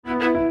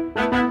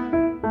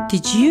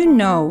Did you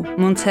know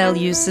Montel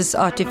uses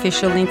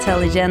artificial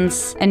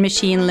intelligence and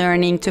machine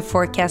learning to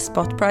forecast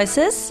spot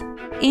prices,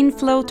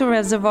 inflow to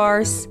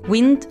reservoirs,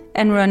 wind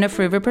and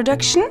run-of-river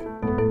production?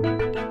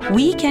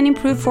 We can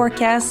improve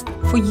forecast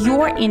for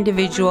your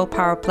individual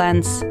power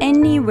plants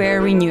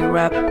anywhere in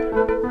Europe.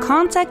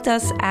 Contact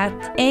us at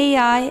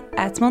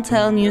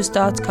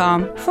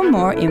ai@montelnews.com for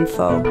more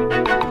info.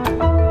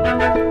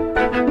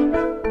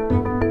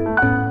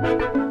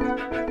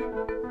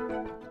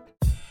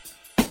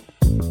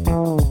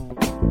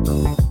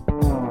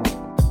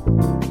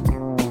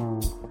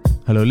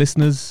 Hello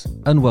listeners,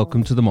 and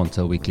welcome to the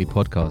Montel Weekly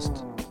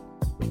Podcast.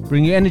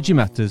 Bring you energy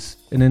matters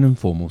in an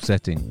informal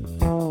setting.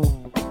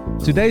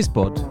 Today's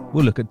pod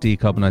will look at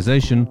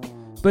decarbonisation,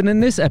 but in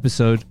this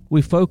episode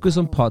we focus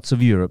on parts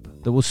of Europe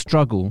that will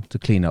struggle to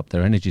clean up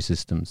their energy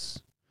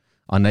systems.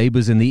 Our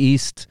neighbours in the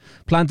east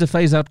plan to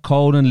phase out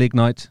coal and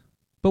lignite,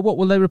 but what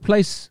will they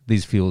replace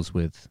these fuels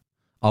with?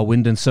 Are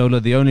wind and solar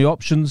the only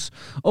options,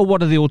 or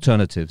what are the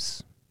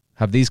alternatives?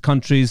 Have these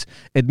countries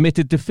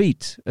admitted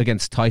defeat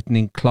against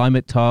tightening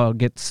climate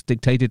targets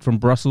dictated from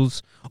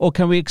Brussels, or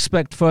can we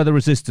expect further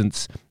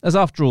resistance, as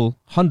after all,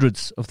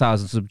 hundreds of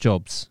thousands of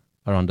jobs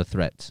are under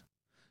threat?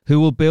 Who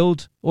will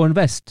build or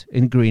invest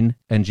in green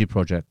energy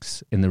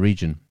projects in the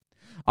region?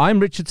 I'm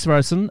Richard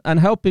Sverrisson,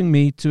 and helping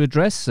me to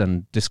address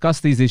and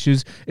discuss these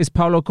issues is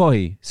Paolo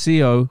Cohi,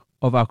 CEO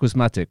of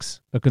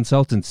Acusmatics, a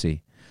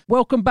consultancy.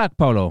 Welcome back,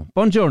 Paolo.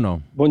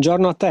 Buongiorno.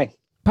 Buongiorno a te.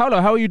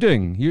 Paolo, how are you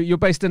doing? You're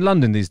based in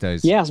London these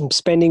days. Yes, I'm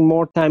spending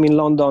more time in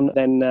London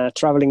than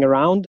traveling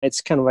around. It's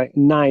kind of a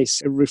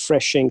nice,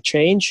 refreshing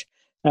change.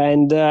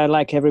 And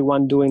like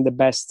everyone, doing the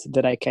best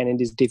that I can in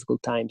these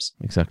difficult times.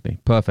 Exactly.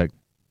 Perfect.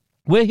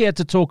 We're here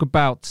to talk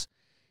about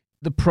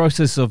the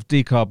process of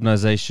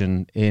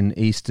decarbonisation in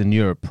Eastern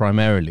Europe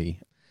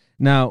primarily.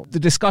 Now, the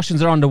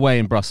discussions are underway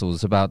in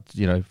Brussels about,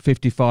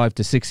 55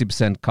 to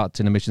 60% cut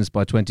in emissions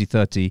by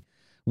 2030.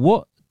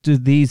 What do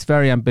these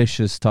very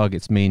ambitious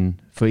targets mean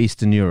for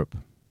Eastern Europe?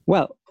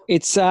 Well,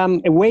 it's a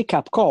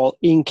wake-up call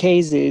in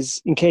case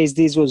this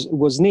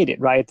was needed,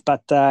 right?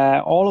 But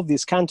all of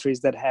these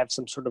countries that have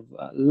some sort of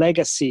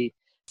legacy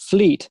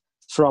fleet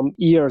from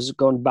years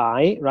gone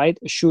by, right,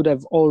 should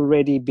have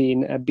already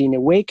been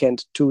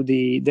awakened to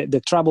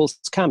the troubles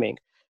coming.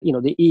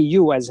 The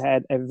EU has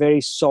had a very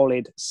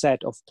solid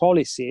set of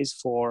policies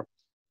for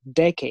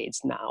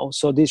decades now,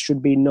 so this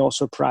should be no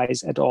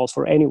surprise at all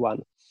for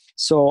anyone.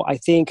 So I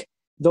think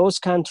those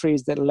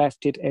countries that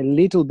left it a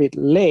little bit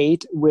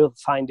late will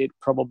find it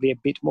probably a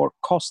bit more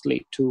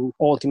costly to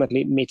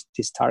ultimately meet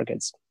these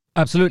targets.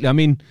 Absolutely. I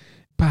mean,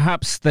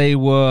 perhaps they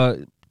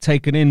were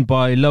taken in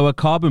by lower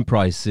carbon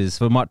prices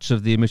for much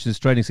of the emissions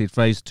trading scheme,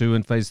 phase 2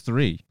 and phase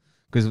 3.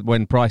 Because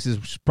when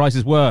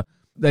prices were,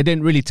 they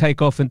didn't really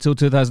take off until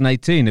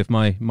 2018, if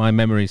my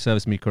memory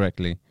serves me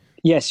correctly.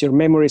 Yes, your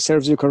memory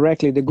serves you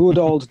correctly. The good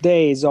old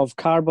days of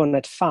carbon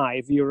at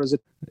 €5 a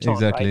ton,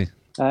 exactly. Right?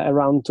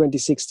 Around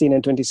 2016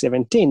 and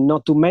 2017,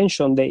 not to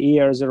mention the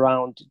years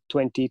around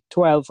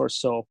 2012 or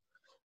so,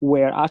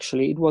 where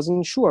actually it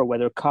wasn't sure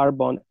whether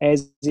carbon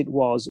as it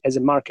was as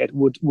a market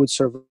would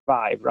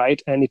survive,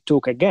 right? And it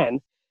took, again,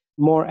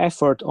 more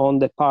effort on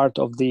the part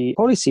of the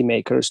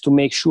policymakers to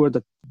make sure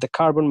that the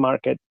carbon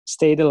market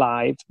stayed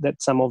alive, that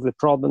some of the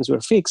problems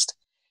were fixed,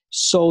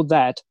 so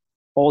that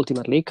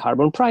ultimately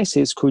carbon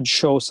prices could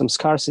show some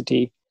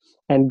scarcity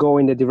and go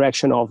in the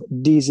direction of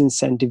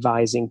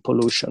disincentivizing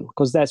pollution,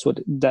 because that's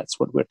what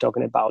we're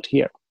talking about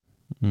here.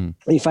 Mm.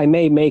 If I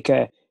may make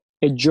a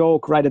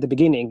joke right at the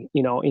beginning,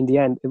 in the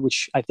end,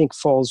 which I think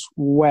falls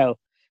well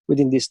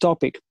within this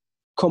topic,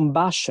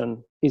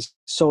 combustion is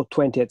so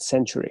 20th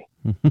century,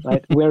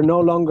 right? We're no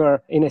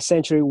longer in a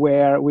century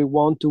where we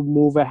want to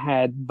move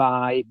ahead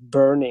by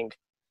burning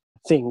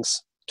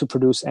things to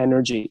produce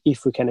energy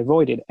if we can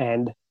avoid it,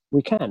 and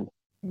we can.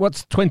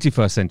 What's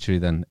 21st century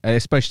then,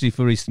 especially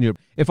for Eastern Europe?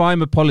 If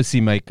I'm a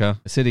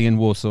policymaker sitting in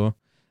Warsaw,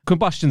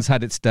 combustion's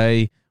had its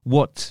day.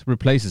 What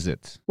replaces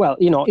it? Well,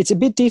 it's a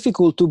bit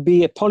difficult to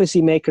be a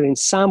policymaker in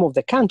some of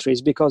the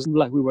countries because,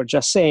 like we were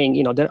just saying,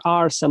 there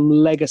are some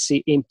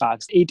legacy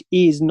impacts. It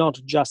is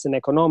not just an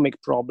economic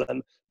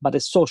problem, but a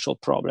social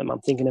problem.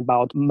 I'm thinking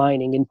about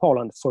mining in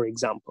Poland, for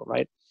example,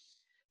 right?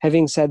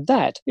 Having said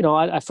that,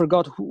 I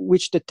forgot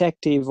which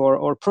detective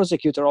or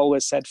prosecutor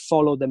always said,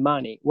 follow the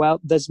money. Well,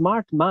 the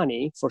smart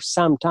money for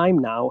some time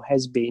now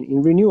has been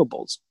in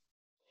renewables.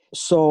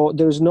 So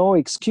there's no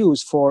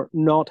excuse for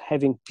not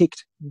having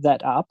picked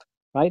that up,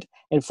 right?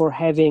 And for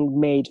having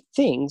made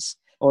things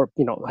or,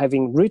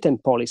 having written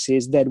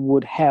policies that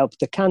would help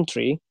the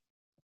country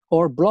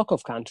or block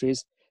of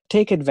countries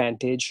take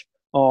advantage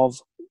of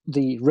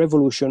the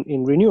revolution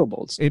in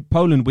renewables. In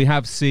Poland, we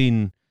have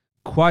seen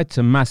quite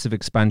a massive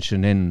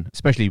expansion in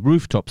especially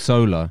rooftop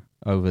solar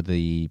over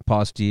the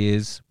past year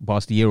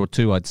or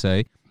two, I'd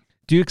say.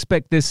 Do you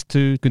expect this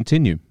to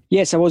continue?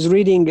 Yes, I was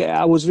reading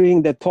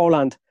that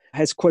Poland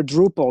has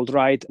quadrupled,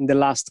 right, in the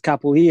last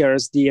couple of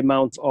years, the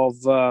amount of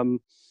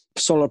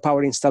solar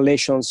power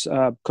installations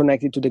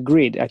connected to the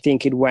grid. I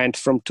think it went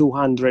from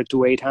 200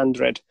 to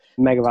 800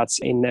 megawatts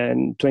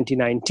in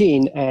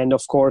 2019. And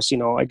of course,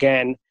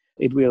 again,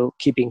 it will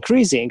keep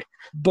increasing.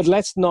 But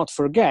let's not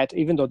forget,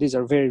 even though these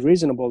are very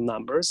reasonable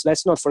numbers,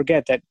 let's not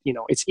forget that,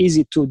 it's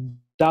easy to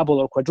double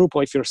or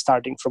quadruple if you're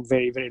starting from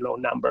very, very low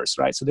numbers,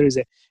 right? So there is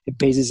a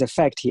basis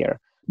effect here.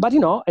 But,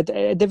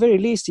 at the very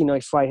least,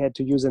 if I had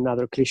to use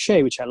another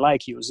cliche, which I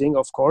like using,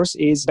 of course,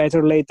 is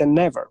better late than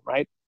never,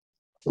 right?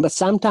 But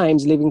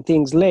sometimes leaving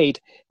things late,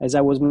 as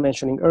I was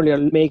mentioning earlier,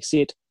 makes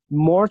it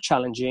more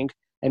challenging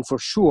and for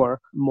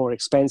sure more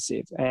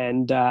expensive.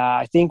 And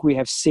I think we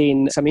have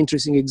seen some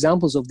interesting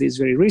examples of this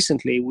very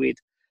recently with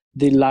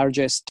the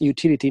largest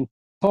utility in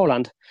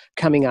Poland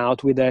coming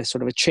out with a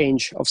sort of a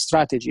change of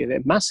strategy, a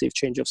massive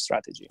change of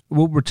strategy.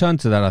 We'll return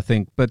to that, I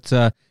think. But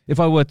if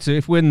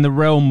we're in the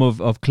realm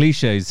of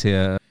cliches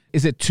here,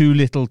 is it too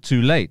little,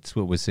 too late,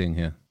 what we're seeing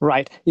here?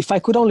 Right. If I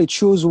could only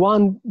choose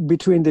one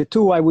between the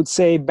two, I would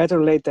say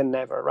better late than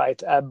never,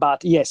 right?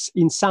 But yes,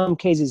 in some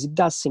cases, it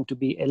does seem to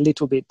be a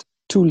little bit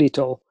too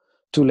little,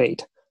 too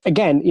late.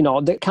 Again,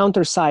 the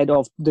counter side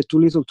of the too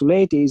little, too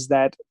late is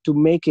that to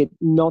make it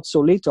not so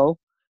little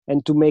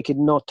and to make it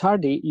not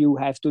tardy, you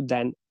have to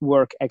then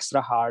work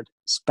extra hard,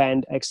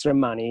 spend extra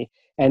money,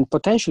 and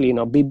potentially,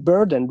 be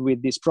burdened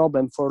with this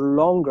problem for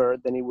longer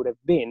than it would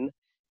have been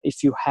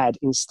if you had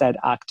instead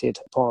acted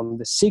upon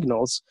the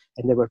signals.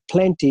 And there were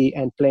plenty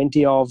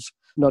of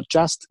not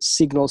just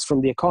signals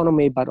from the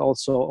economy, but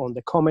also on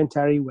the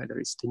commentary, whether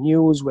it's the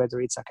news, whether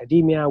it's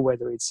academia,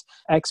 whether it's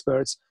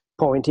experts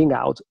pointing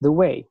out the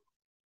way.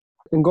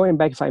 And going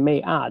back, if I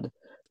may add,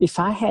 if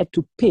I had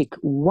to pick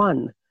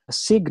one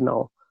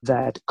signal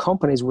that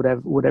companies would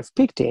have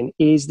picked in,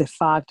 is the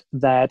fact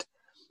that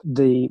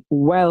the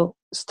well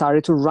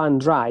started to run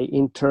dry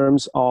in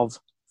terms of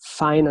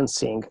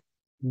financing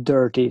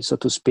dirty, so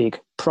to speak,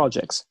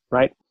 projects,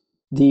 right?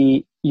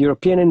 The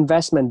European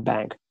Investment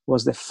Bank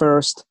was the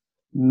first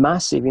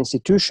massive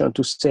institution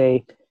to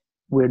say,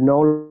 we're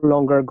no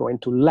longer going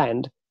to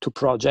lend to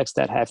projects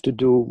that have to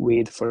do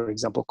with, for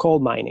example, coal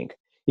mining.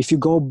 If you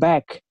go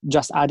back,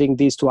 just adding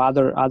these to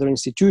other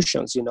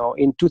institutions,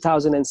 in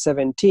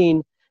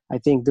 2017, I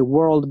think the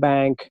World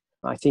Bank,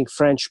 I think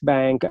French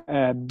Bank,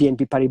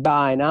 BNP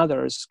Paribas and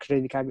others,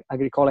 Crédit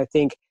Agricole, I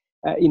think,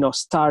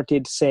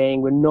 started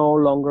saying we're no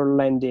longer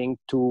lending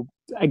to,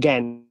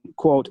 again,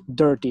 quote,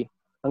 dirty,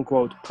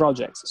 unquote,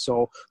 projects.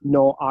 So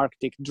no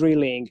Arctic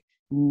drilling,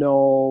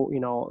 no,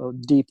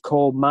 deep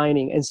coal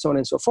mining, and so on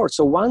and so forth.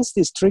 So once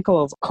this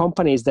trickle of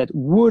companies that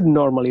would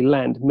normally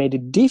lend made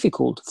it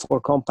difficult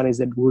for companies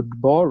that would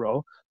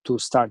borrow to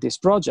start these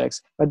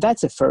projects, but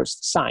that's a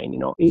first sign.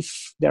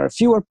 If there are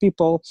fewer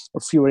people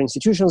or fewer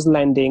institutions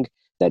lending,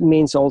 that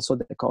means also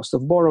that the cost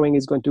of borrowing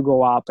is going to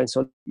go up. And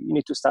so you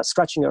need to start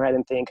scratching your head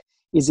and think,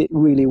 is it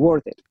really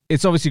worth it?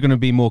 It's obviously going to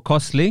be more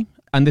costly.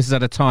 And this is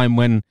at a time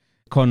when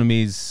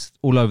economies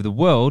all over the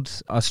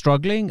world are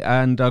struggling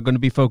and are going to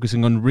be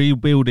focusing on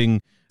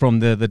rebuilding from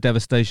the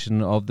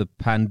devastation of the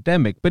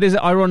pandemic. But do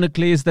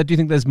you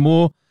think there's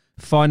more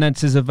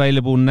finances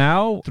available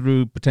now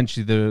through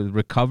potentially the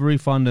Recovery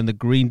Fund and the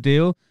Green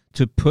Deal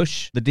to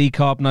push the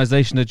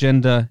decarbonisation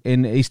agenda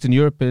in Eastern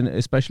Europe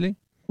especially?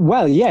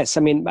 Well, yes.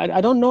 I mean,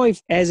 I don't know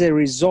if as a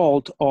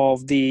result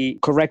of the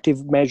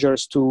corrective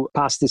measures to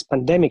pass this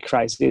pandemic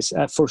crisis,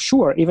 for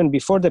sure, even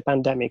before the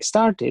pandemic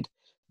started,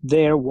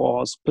 there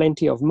was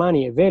plenty of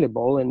money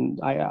available. And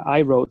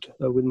I wrote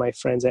with my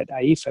friends at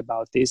AIF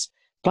about this,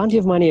 plenty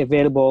of money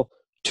available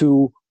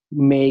to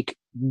make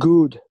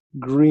good,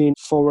 green,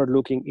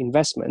 forward-looking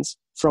investments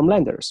from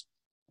lenders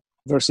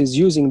versus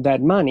using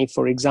that money,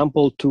 for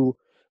example, to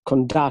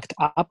conduct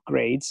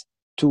upgrades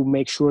to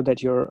make sure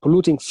that your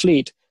polluting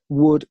fleet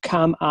would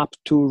come up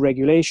to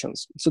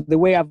regulations. So the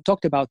way I've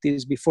talked about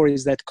this before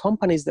is that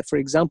companies that, for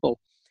example,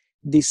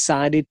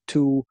 decided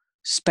to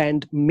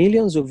spend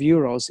millions of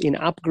euros in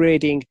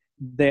upgrading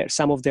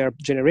some of their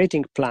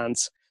generating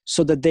plants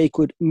so that they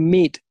could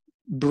meet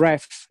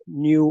BREF,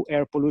 new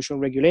air pollution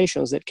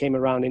regulations that came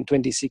around in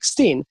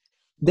 2016,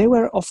 they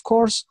were, of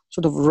course,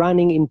 sort of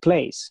running in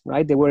place,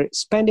 right? They were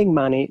spending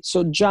money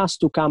so just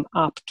to come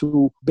up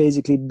to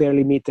basically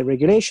barely meet the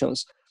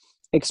regulations,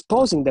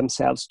 exposing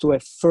themselves to a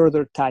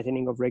further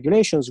tightening of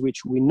regulations,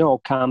 which we know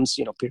comes,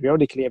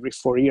 periodically every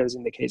 4 years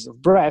in the case of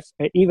BREF.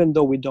 Even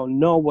though we don't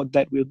know what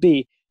that will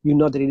be, you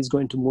know that it is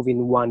going to move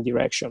in one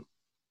direction.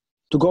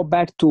 To go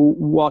back to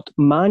what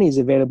money is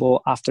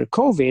available after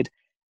COVID,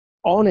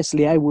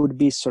 honestly, I would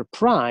be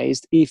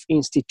surprised if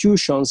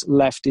institutions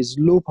left this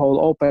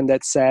loophole open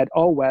that said,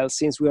 oh, well,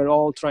 since we're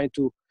all trying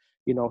to,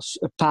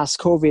 pass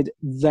COVID,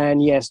 then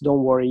yes,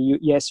 don't worry.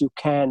 You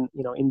can,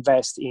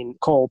 invest in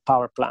coal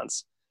power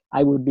plants.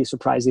 I would be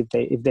surprised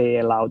if they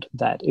allowed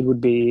that. It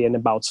would be an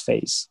about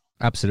face.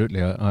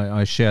 Absolutely.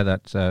 I share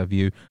that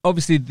view.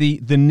 Obviously,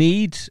 the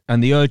need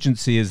and the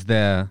urgency is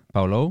there,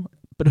 Paolo.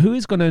 But who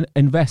is going to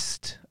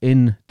invest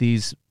in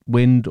these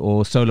wind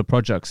or solar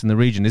projects in the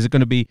region? Is it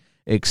going to be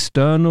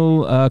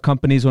external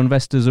companies or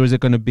investors, or is it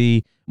going to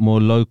be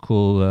more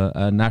local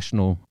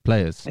national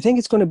players? I think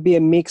it's going to be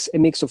a mix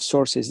of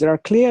sources. There are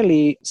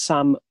clearly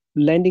some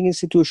lending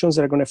institutions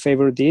that are going to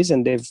favor this,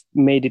 and they've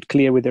made it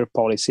clear with their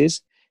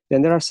policies.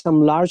 Then there are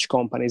some large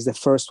companies. The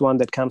first one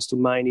that comes to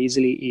mind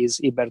easily is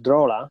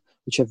Iberdrola,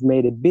 which have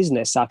made a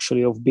business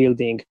actually of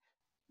building,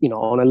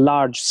 on a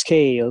large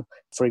scale,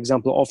 for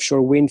example,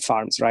 offshore wind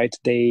farms, right?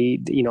 They,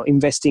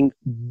 investing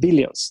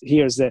billions.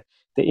 Here's the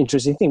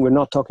interesting thing. We're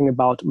not talking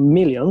about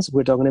millions,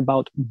 we're talking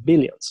about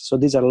billions. So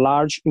these are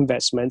large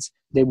investments.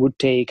 They would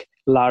take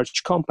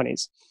large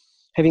companies.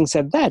 Having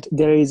said that,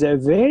 there is a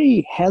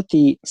very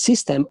healthy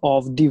system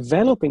of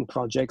developing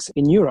projects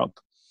in Europe.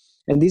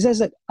 And this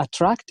has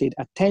attracted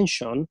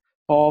attention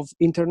of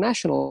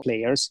international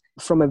players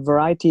from a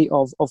variety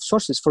of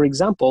sources. For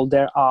example,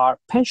 there are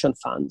pension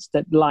funds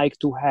that like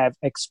to have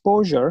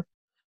exposure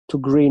to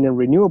green and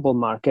renewable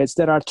markets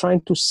that are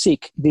trying to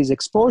seek this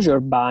exposure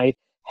by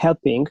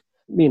helping,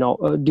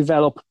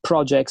 develop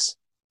projects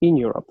in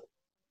Europe.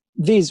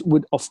 This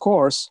would, of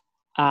course,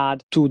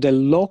 add to the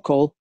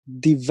local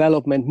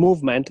development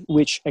movement,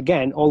 which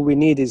again, all we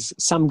need is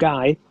some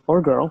guy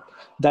or girl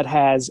that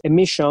has a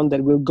mission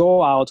that will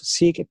go out,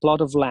 seek a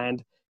plot of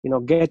land,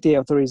 get the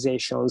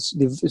authorizations,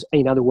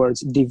 in other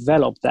words,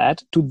 develop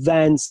that to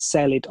then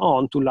sell it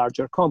on to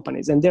larger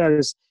companies. And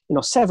there's,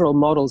 several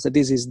models that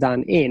this is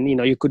done in.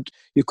 You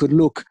could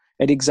look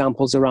at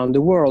examples around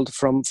the world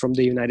from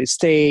the United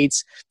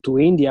States to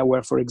India,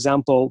 where, for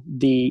example,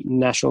 the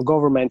national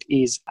government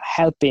is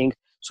helping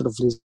sort of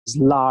these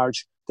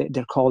large,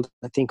 they're called,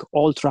 I think,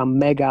 ultra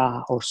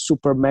mega or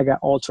super mega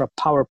ultra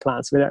power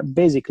plants.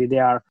 They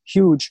are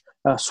huge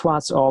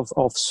swaths of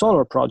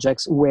solar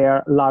projects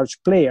where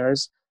large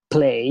players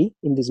play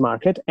in this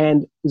market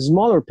and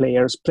smaller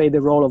players play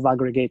the role of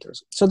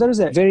aggregators. So there is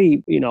a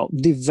very,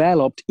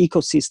 developed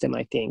ecosystem,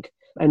 I think.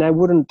 And I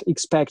wouldn't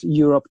expect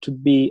Europe to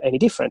be any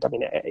different. I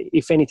mean,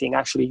 if anything,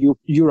 actually,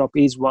 Europe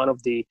is one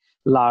of the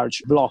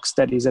large blocks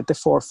that is at the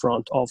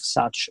forefront of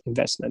such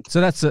investment.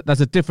 So that's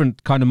a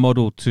different kind of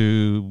model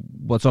to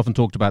what's often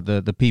talked about,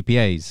 the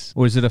PPAs,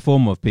 or is it a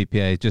form of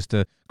PPA, just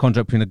a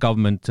contract between a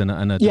government and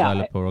a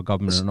developer, or a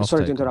government and an off-taker?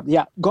 Sorry to interrupt.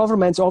 Yeah,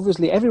 governments,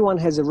 obviously, everyone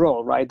has a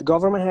role, right? The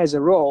government has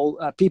a role.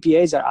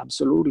 PPAs are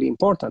absolutely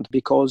important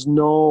because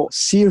no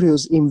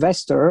serious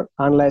investor,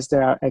 unless they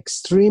are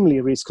extremely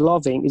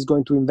risk-loving, is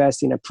going to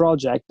invest in a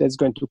project that's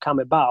going to come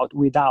about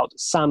without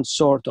some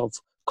sort of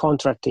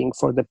contracting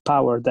for the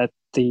power that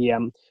the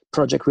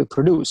project will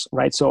produce,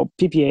 right? So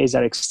PPAs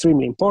are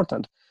extremely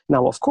important.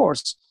 Now, of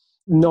course,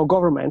 no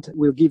government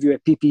will give you a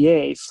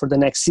PPA for the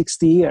next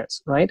 60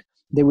 years, right?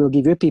 They will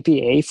give you a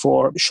PPA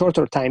for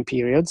shorter time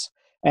periods.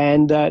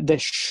 And the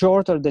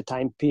shorter the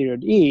time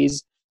period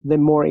is, the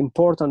more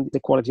important the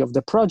quality of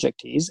the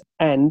project is.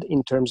 And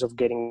in terms of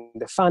getting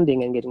the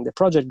funding and getting the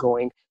project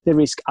going, the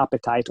risk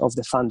appetite of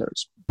the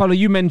funders. Paolo,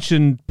 you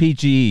mentioned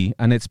PGE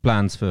and its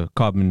plans for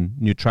carbon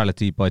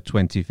neutrality by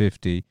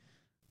 2050.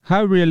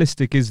 How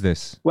realistic is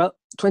this? Well,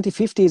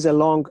 2050 is a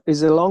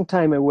long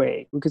time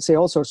away. We could say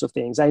all sorts of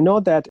things. I know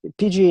that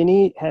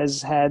PG&E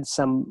has had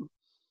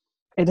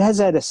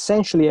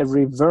essentially a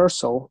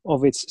reversal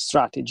of its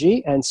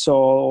strategy, and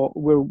so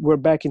we're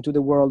back into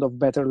the world of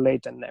better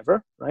late than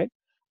never, right?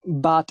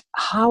 But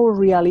how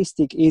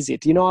realistic is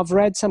it? I've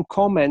read some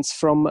comments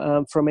from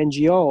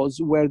NGOs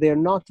where they're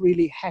not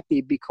really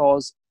happy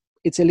because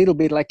it's a little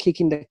bit like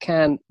kicking the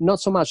can, not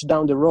so much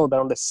down the road, but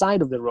on the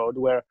side of the road,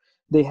 where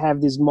they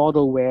have this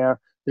model where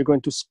they're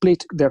going to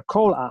split their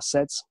coal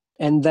assets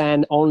and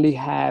then only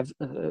have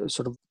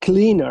sort of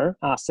cleaner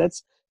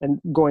assets.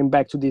 And going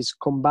back to this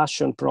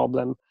combustion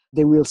problem,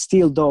 they will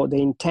still, though, they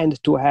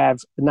intend to have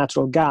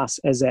natural gas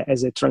as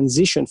a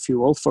transition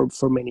fuel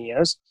for many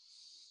years.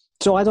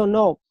 So I don't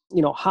know,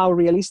 how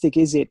realistic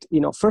is it?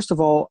 First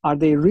of all, are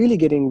they really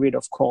getting rid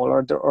of coal,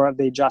 or are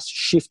they just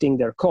shifting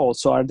their coal?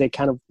 So are they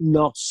kind of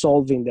not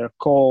solving their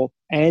coal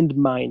and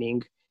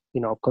mining,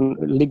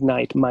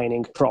 lignite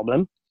mining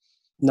problem?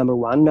 Number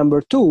one.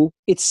 Number two,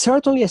 it's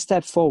certainly a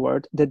step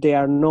forward that they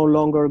are no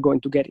longer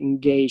going to get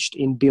engaged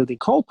in building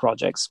coal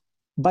projects.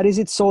 But is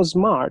it so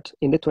smart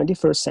in the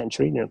 21st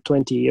century,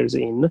 20 years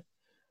in,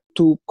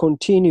 to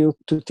continue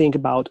to think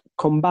about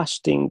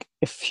combusting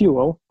a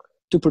fuel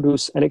to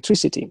produce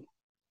electricity?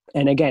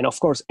 And again, of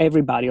course,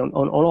 everybody on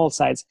all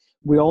sides,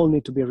 we all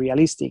need to be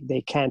realistic.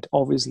 They can't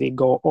obviously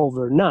go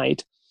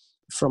overnight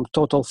from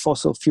total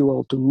fossil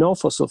fuel to no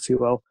fossil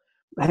fuel.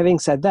 Having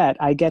said that,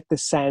 I get the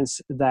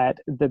sense that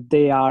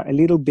they are a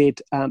little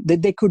bit,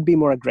 that they could be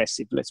more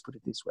aggressive, let's put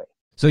it this way.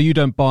 So you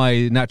don't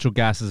buy natural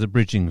gas as a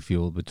bridging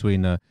fuel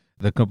between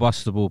the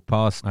combustible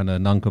past and a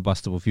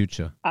non-combustible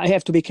future? I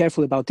have to be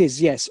careful about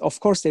this. Yes, of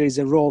course, there is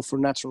a role for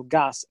natural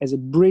gas as a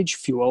bridge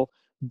fuel,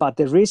 but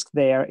the risk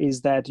there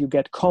is that you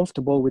get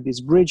comfortable with this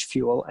bridge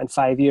fuel and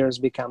 5 years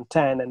become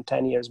 10 and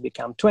 10 years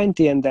become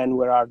 20. And then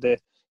where are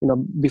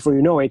before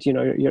you know it,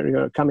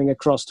 you're coming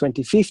across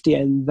 2050,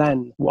 and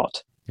then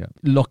what? Yeah,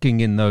 locking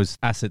in those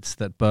assets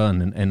that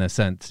burn in a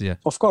sense, yeah.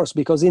 Of course,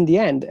 because in the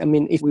end,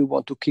 if we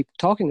want to keep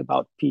talking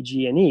about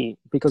PG&E,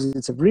 because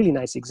it's a really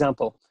nice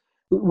example,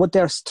 what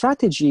their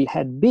strategy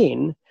had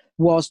been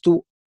was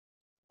to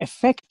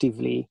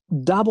effectively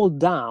double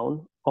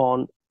down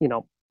on,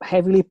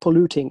 heavily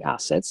polluting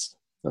assets,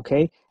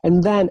 okay,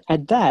 and then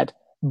at that,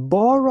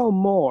 borrow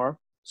more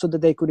so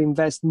that they could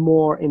invest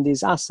more in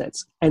these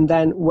assets. And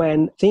then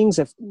when things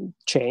have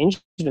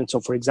changed, and so,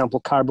 for example,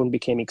 carbon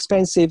became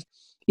expensive,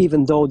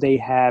 even though they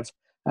have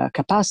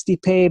capacity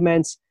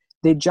payments,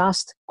 they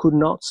just could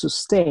not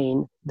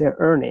sustain their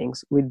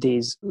earnings with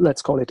these,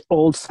 let's call it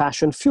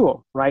old-fashioned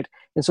fuel, right?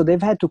 And so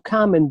they've had to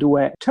come and do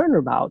a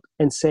turnabout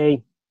and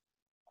say,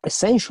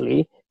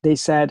 essentially, they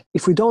said,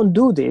 if we don't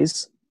do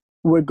this,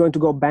 we're going to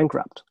go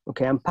bankrupt.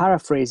 Okay, I'm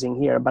paraphrasing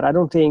here, but I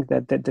don't think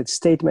that the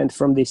statement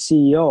from the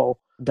CEO,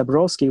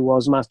 Dabrowski,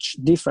 was much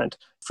different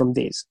from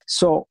this.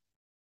 So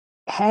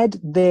had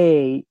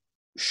they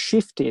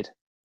shifted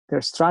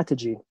their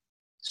strategy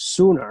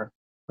sooner,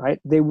 right,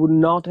 they would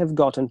not have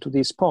gotten to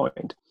this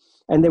point.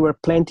 And there were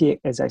plenty,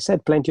 as I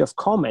said, plenty of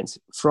comments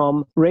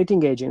from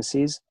rating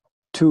agencies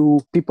to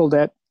people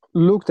that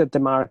looked at the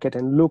market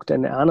and looked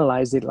and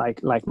analyzed it,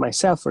 like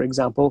myself, for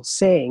example,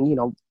 saying,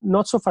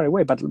 not so far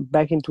away, but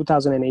back in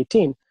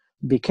 2018,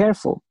 be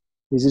careful.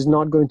 This is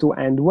not going to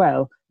end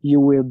well. You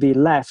will be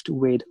left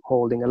with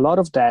holding a lot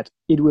of debt.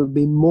 It will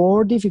be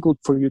more difficult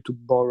for you to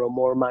borrow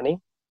more money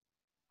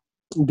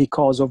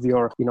because of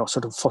your,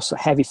 sort of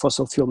heavy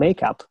fossil fuel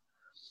makeup.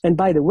 And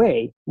by the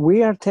way,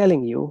 we are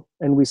telling you,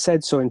 and we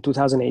said so in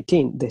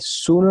 2018, the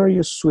sooner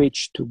you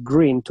switch to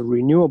green, to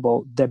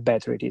renewable, the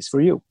better it is for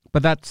you.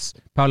 But that's,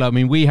 Paolo,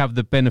 we have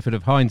the benefit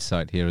of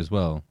hindsight here as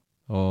well.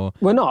 Or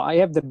Well, no, I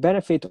have the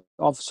benefit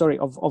of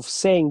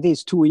saying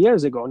this 2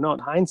 years ago, not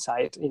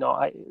hindsight.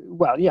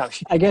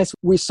 I guess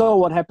we saw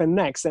what happened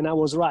next, and I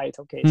was right.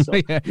 Okay, so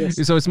yeah.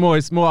 Yes. So it's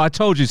more. I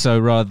told you so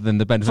rather than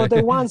the benefit.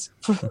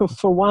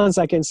 For once,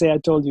 I can say I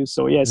told you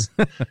so. Yes.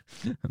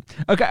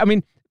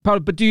 Okay, Paolo,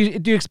 but do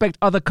you expect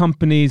other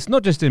companies,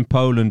 not just in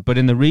Poland but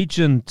in the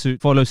region, to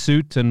follow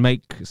suit and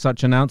make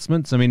such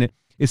announcements?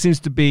 It seems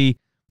to be.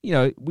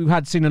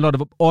 We've seen a lot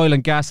of oil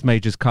and gas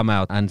majors come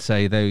out and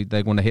say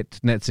they want to hit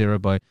net zero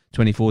by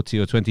 2040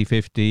 or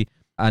 2050,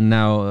 and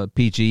now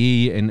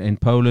PGE in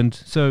Poland.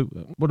 So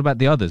what about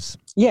the others?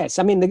 Yes,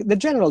 the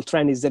general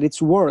trend is that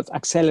it's worth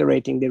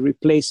accelerating the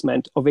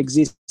replacement of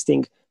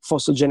existing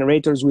fossil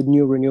generators with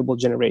new renewable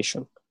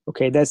generation.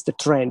 Okay, that's the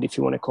trend, if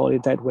you want to call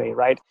it that way,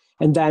 right?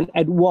 And then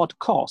at what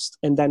cost?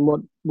 And then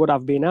what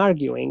I've been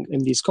arguing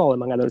in this call,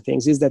 among other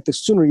things, is that the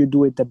sooner you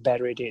do it, the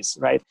better it is,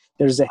 right?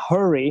 There's a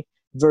hurry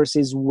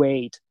versus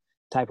wait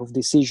type of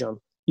decision.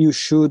 You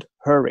should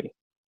hurry.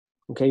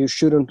 Okay, you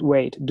shouldn't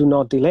wait. Do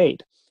not delay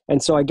it.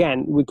 And so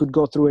again, we could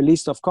go through a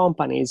list of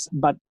companies,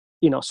 but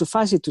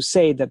suffice it to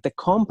say that the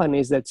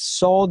companies that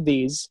saw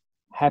these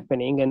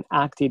happening and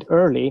acted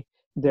early,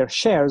 their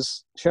share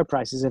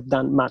prices have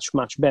done much,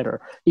 much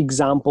better.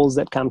 Examples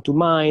that come to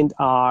mind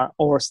are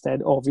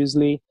Ørsted,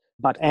 obviously,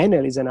 but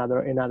Enel is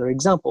another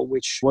example,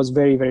 which was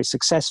very, very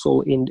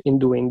successful in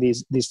doing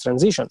this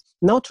transition.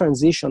 No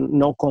transition,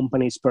 no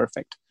company is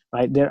perfect,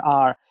 right? There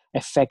are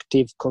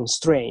effective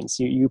constraints.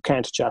 You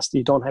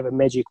don't have a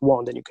magic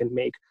wand and you can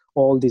make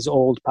all these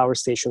old power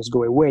stations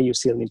go away. You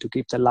still need to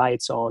keep the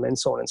lights on and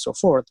so on and so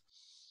forth.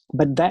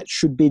 But that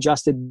should be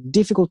just a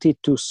difficulty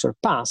to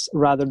surpass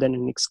rather than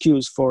an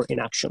excuse for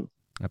inaction.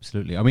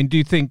 Absolutely.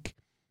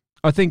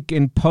 I think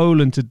in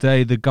Poland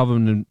today, the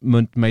government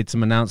made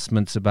some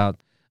announcements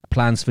about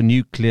plans for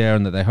nuclear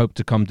and that they hope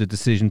to come to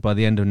decision by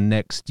the end of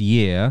next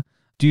year.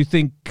 Do you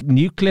think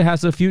nuclear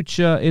has a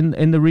future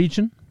in the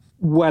region?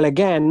 Well,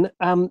 again,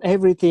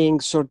 everything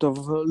sort of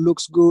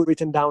looks good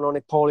written down on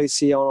a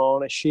policy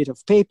on a sheet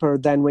of paper.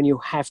 Then when you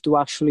have to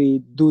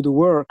actually do the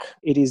work,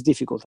 it is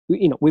difficult.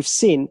 We've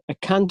seen a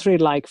country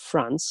like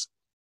France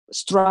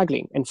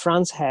struggling, and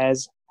France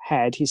has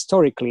had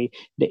historically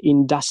the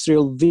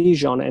industrial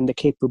vision and the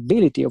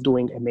capability of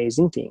doing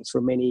amazing things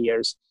for many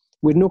years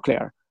with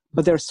nuclear.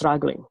 But they're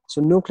struggling.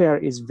 So nuclear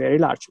is very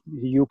large.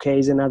 The UK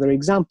is another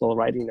example,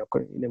 right? In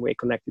a way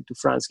connected to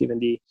France, given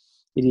the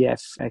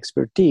EDF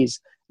expertise.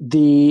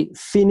 The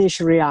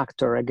Finnish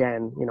reactor,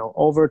 again,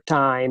 over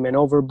time and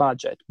over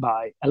budget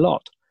by a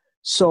lot.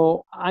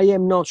 So I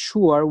am not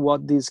sure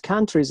what these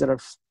countries that are,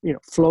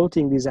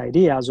 floating these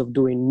ideas of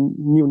doing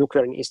new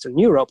nuclear in Eastern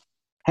Europe,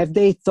 have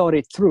they thought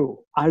it through?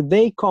 Are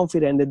they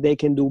confident that they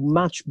can do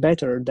much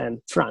better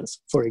than France,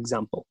 for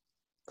example?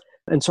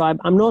 And so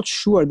I'm not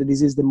sure that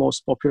this is the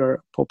most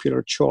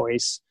popular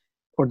choice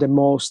or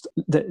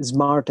the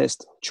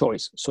smartest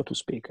choice, so to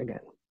speak,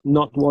 again.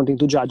 Not wanting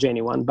to judge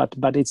anyone,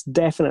 but it's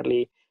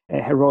definitely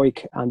a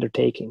heroic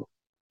undertaking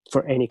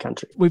for any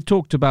country. We've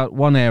talked about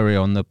one area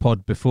on the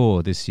pod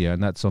before this year,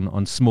 and that's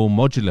on small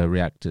modular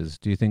reactors.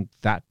 Do you think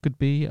that could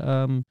be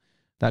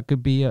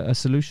a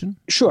solution?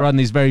 Sure. Rather than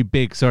these very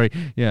big,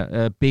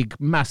 big,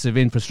 massive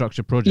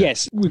infrastructure projects.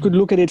 Yes, we could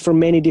look at it from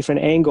many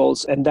different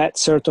angles, and that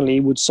certainly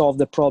would solve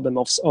the problem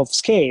of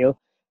scale.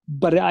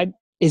 But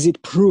is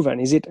it proven?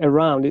 Is it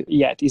around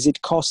yet? Is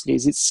it costly?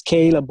 Is it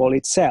scalable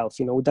itself?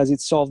 Does it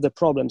solve the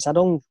problems?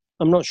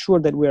 I'm not sure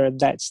that we're at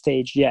that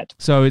stage yet.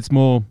 So it's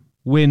more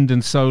wind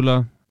and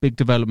solar, big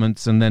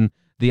developments, and then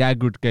the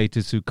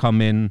aggregators who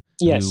come in,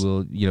 yes,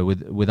 who will,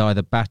 with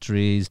either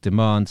batteries,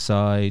 demand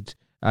side,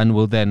 and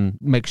will then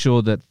make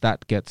sure that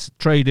that gets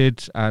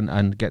traded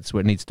and gets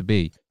where it needs to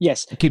be.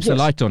 Yes. It keeps the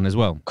light on as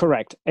well.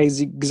 Correct.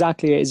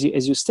 Exactly as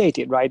you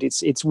stated, right?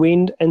 It's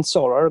wind and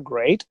solar,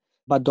 great.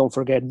 But don't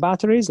forget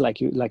batteries,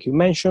 like you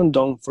mentioned.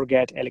 Don't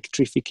forget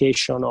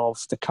electrification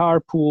of the car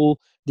pool,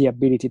 the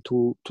ability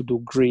to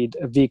do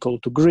vehicle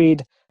to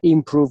grid,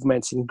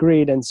 improvements in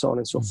grid, and so on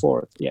and so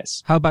forth.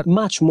 Yes. How about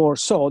much more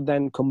so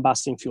than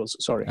combusting fuels?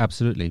 Sorry.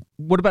 Absolutely.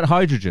 What about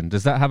hydrogen?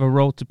 Does that have a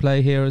role to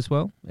play here as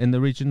well in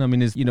the region? I mean,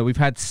 we've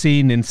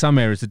seen in some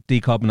areas a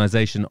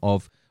decarbonisation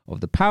of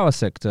the power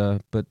sector,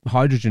 but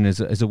hydrogen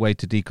is a way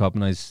to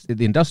decarbonise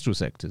the industrial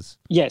sectors.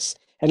 Yes,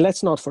 and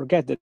let's not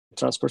forget the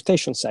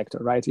transportation sector,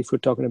 right? If we're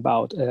talking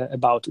about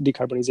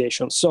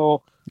decarbonization.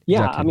 So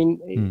yeah, exactly. I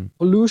mean,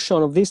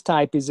 pollution of this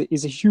type is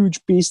a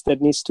huge piece that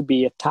needs to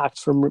be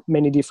attacked from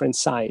many different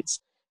sides.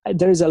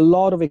 There is a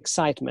lot of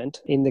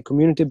excitement in the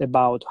community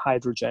about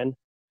hydrogen,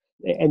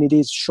 and it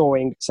is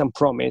showing some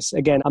promise.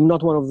 Again, I'm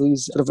not one of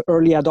these sort of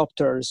early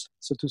adopters,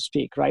 so to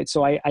speak, right?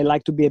 So I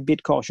like to be a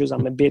bit cautious.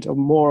 I'm a bit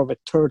more of a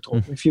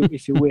turtle, if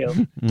you will.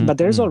 But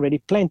there's already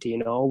plenty,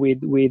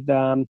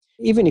 with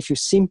even if you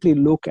simply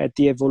look at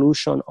the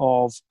evolution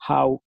of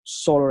how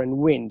solar and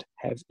wind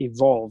have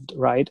evolved,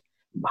 right?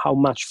 How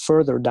much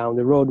further down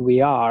the road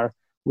we are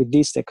with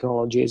these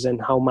technologies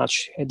and how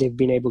much they've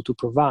been able to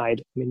provide.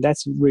 I mean,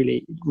 that's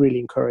really, really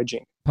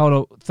encouraging.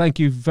 Paolo, thank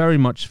you very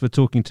much for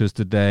talking to us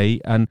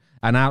today and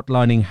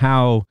outlining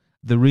how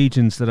the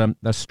regions that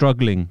are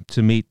struggling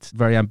to meet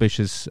very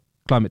ambitious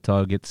climate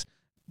targets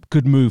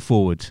could move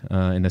forward,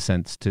 in a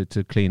sense, to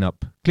clean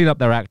up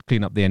their act,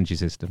 clean up the energy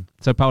system.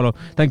 So, Paolo,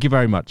 thank you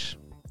very much.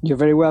 You're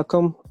very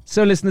welcome.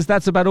 So, listeners,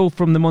 that's about all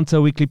from the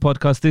Montel Weekly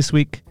Podcast this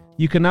week.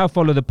 You can now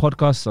follow the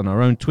podcast on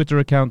our own Twitter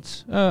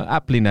account,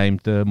 aptly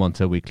named the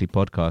Montel Weekly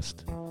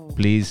Podcast.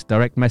 Please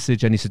direct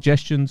message any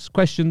suggestions,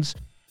 questions,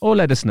 or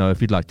let us know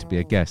if you'd like to be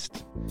a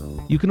guest.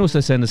 You can also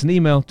send us an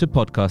email to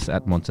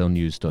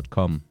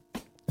podcast@montelnews.com.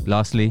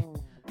 Lastly,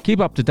 keep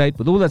up to date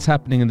with all that's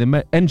happening in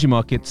the energy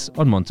markets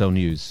on Montel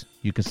News.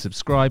 You can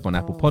subscribe on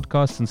Apple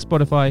Podcasts and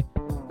Spotify,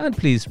 and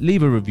please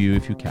leave a review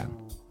if you can.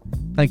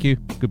 Thank you.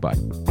 Goodbye.